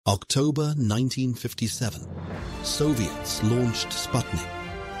October 1957. Soviets launched Sputnik.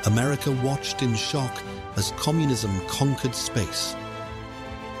 America watched in shock as communism conquered space.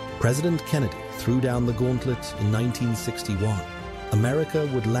 President Kennedy threw down the gauntlet in 1961. America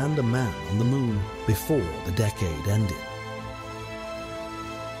would land a man on the moon before the decade ended.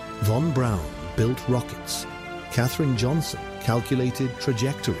 Von Braun built rockets. Katherine Johnson calculated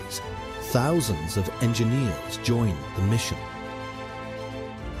trajectories. Thousands of engineers joined the mission.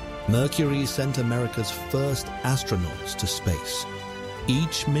 Mercury sent America's first astronauts to space.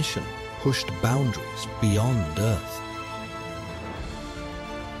 Each mission pushed boundaries beyond Earth.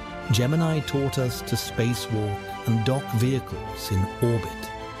 Gemini taught us to spacewalk and dock vehicles in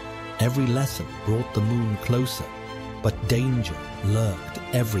orbit. Every lesson brought the moon closer, but danger lurked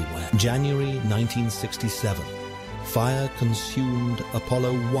everywhere. January 1967. Fire consumed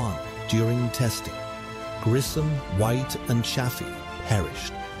Apollo 1 during testing. Grissom, White, and Chaffee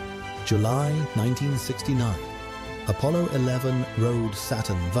perished. July 1969. Apollo 11 rode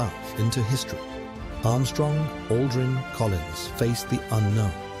Saturn V into history. Armstrong, Aldrin, Collins faced the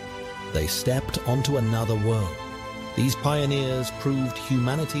unknown. They stepped onto another world. These pioneers proved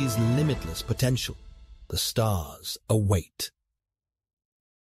humanity's limitless potential. The stars await.